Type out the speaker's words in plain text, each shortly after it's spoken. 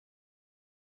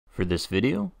For this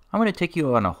video, I'm going to take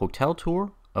you on a hotel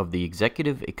tour of the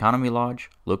Executive Economy Lodge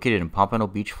located in Pompano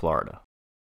Beach, Florida.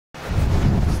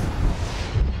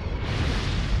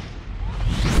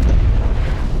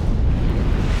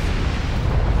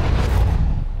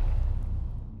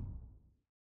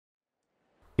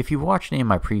 If you've watched any of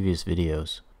my previous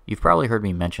videos, you've probably heard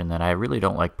me mention that I really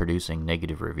don't like producing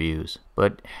negative reviews,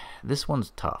 but this one's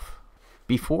tough.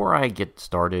 Before I get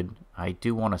started, I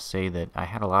do want to say that I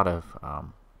had a lot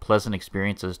of pleasant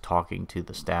experiences talking to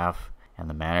the staff and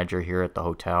the manager here at the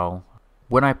hotel.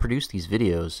 When I produce these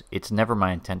videos, it's never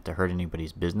my intent to hurt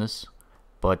anybody's business,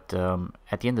 but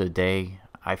at the end of the day,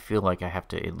 I feel like I have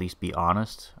to at least be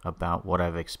honest about what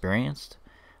I've experienced,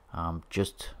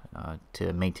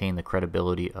 to maintain the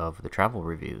credibility of the travel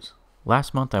reviews.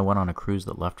 Last month I went on a cruise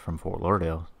that left from Fort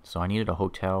Lauderdale, so I needed a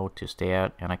hotel to stay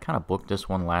at, and I kind of booked this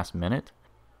one last minute.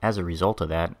 As a result of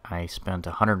that, I spent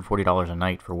 $140 a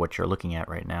night for what you're looking at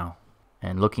right now.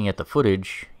 And looking at the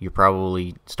footage, you're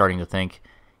probably starting to think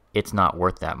it's not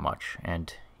worth that much,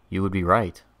 and you would be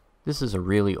right. This is a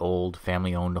really old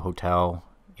family-owned hotel.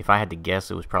 If I had to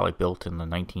guess, it was probably built in the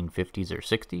 1950s or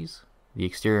 60s. The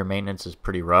exterior maintenance is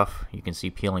pretty rough. You can see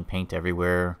peeling paint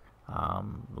everywhere,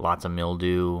 lots of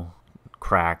mildew,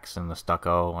 cracks in the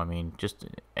stucco. I mean, just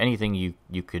anything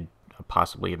you could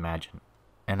possibly imagine.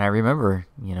 And I remember,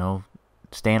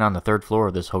 staying on the third floor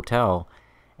of this hotel,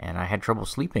 and I had trouble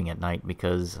sleeping at night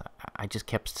because I just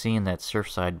kept seeing that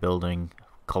Surfside building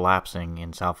collapsing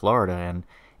in South Florida, and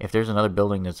if there's another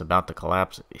building that's about to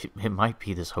collapse, it might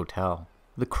be this hotel.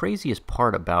 The craziest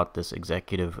part about this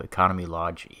Executive Economy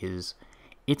Lodge is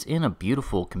it's in a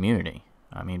beautiful community.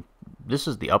 I mean, this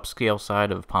is the upscale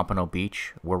side of Pompano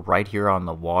Beach. We're right here on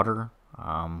the water.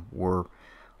 We're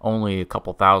only a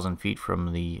couple thousand feet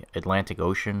from the Atlantic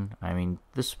Ocean. I mean,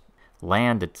 this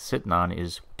land it's sitting on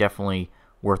is definitely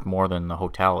worth more than the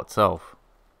hotel itself.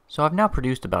 So I've now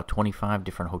produced about 25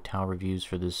 different hotel reviews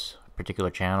for this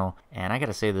particular channel, and I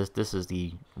gotta say this is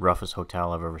the roughest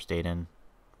hotel I've ever stayed in,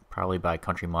 probably by a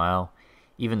country mile.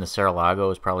 Even the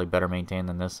Saralago is probably better maintained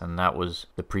than this, and that was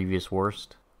the previous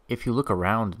worst. If you look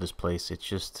around this place, it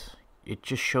just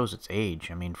shows its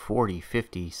age. I mean, 40,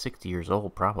 50, 60 years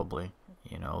old probably.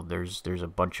 There's a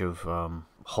bunch of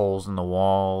holes in the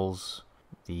walls.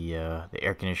 The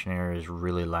air conditioner is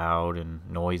really loud and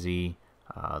noisy.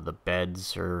 The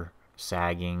beds are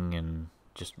sagging and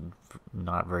just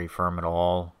not very firm at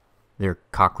all. There are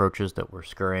cockroaches that were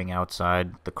scurrying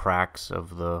outside the cracks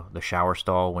of the shower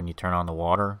stall when you turn on the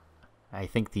water. I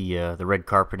think the red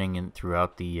carpeting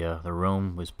throughout the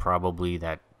room was probably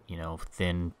that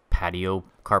thin patio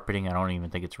carpeting. I don't even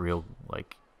think it's real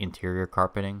interior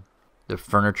carpeting. The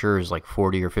furniture is like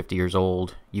 40 or 50 years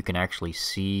old. You can actually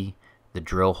see the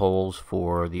drill holes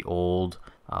for the old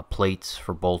plates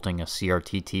for bolting a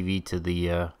CRT TV to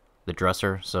the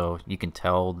dresser, so you can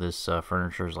tell this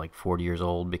furniture is like 40 years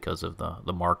old because of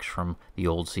the marks from the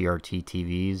old CRT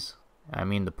TVs. I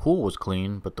mean, the pool was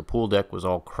clean, but the pool deck was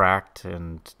all cracked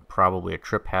and probably a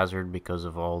trip hazard because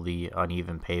of all the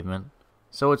uneven pavement.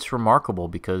 So it's remarkable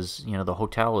because, the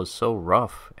hotel is so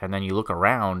rough, and then you look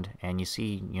around and you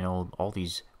see, all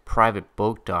these private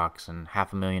boat docks and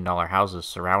 $500,000 houses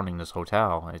surrounding this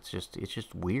hotel. It's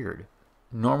just weird.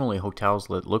 Normally hotels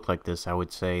that look like this, I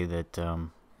would say that,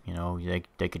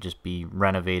 they could just be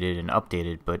renovated and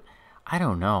updated, but I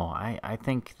don't know. I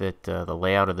think that the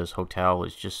layout of this hotel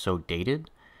is just so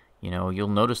dated. You'll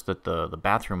notice that the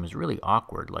bathroom is really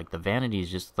awkward. Like the vanity is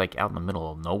just like out in the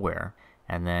middle of nowhere.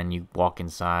 And then you walk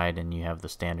inside and you have the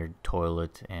standard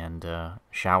toilet and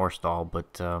shower stall,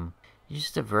 but it's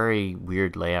just a very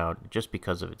weird layout just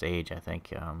because of its age. I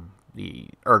think the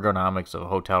ergonomics of a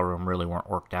hotel room really weren't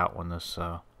worked out when this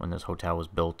hotel was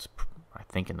built, I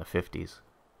think in the 50s.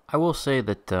 I will say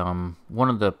that one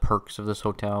of the perks of this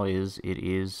hotel is it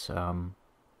is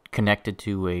connected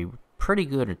to a pretty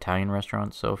good Italian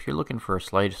restaurant. So if you're looking for a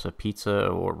slice of pizza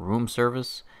or room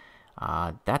service,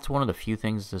 that's one of the few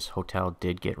things this hotel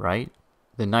did get right.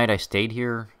 The night I stayed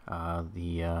here,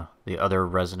 the other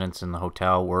residents in the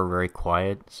hotel were very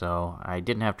quiet, so I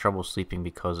didn't have trouble sleeping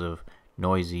because of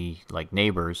noisy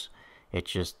neighbors.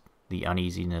 It's just the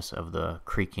uneasiness of the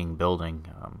creaking building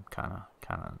kind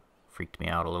of freaked me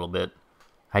out a little bit.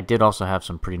 I did also have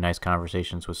some pretty nice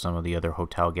conversations with some of the other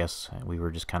hotel guests. We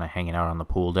were just kind of hanging out on the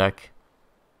pool deck.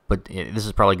 But this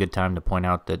is probably a good time to point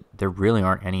out that there really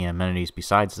aren't any amenities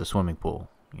besides the swimming pool.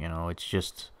 It's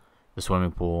just the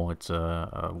swimming pool. It's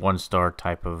a one-star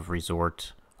type of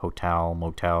resort, hotel,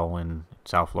 motel in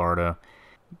South Florida.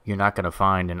 You're not going to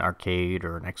find an arcade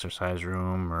or an exercise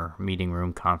room or meeting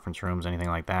room, conference rooms, anything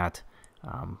like that.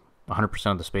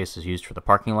 100% of the space is used for the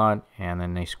parking lot, and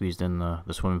then they squeezed in the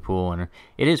swimming pool. And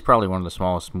it is probably one of the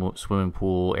smallest swimming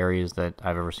pool areas that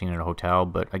I've ever seen in a hotel.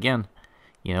 But again,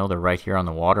 they're right here on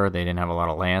the water. They didn't have a lot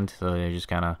of land, so they just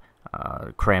kind of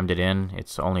crammed it in.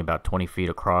 It's only about 20 feet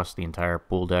across the entire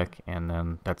pool deck, and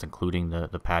then that's including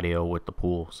the patio with the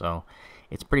pool. So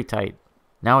it's pretty tight.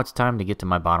 Now it's time to get to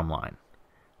my bottom line.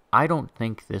 I don't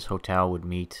think this hotel would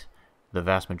meet the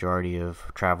vast majority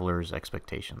of travelers'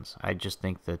 expectations. I just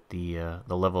think that the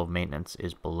level of maintenance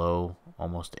is below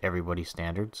almost everybody's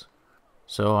standards.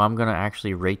 So I'm going to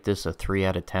actually rate this a 3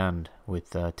 out of 10,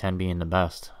 with 10 being the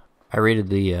best. I rated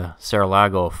the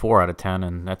Saralago a 4 out of 10,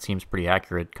 and that seems pretty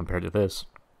accurate compared to this.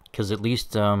 Because at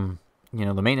least, the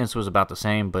maintenance was about the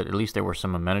same, but at least there were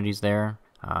some amenities there.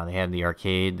 They had the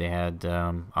arcade, they had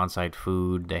on-site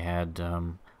food, they had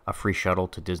a free shuttle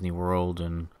to Disney World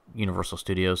and Universal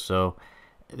Studios, so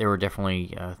there were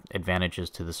definitely advantages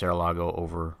to the Saralago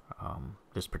over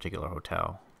this particular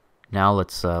hotel. Now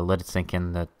let's let it sink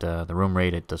in that the room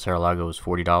rate at the Saralago is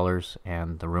 $40,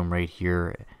 and the room rate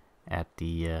here at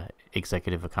the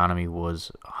Executive Economy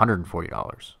was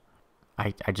 $140.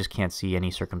 I just can't see any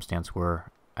circumstance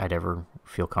where I'd ever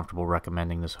feel comfortable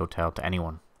recommending this hotel to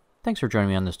anyone. Thanks for joining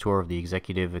me on this tour of the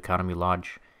Executive Economy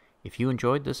Lodge. If you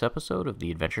enjoyed this episode of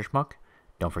The Adventure Schmuck,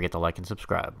 don't forget to like and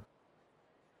subscribe.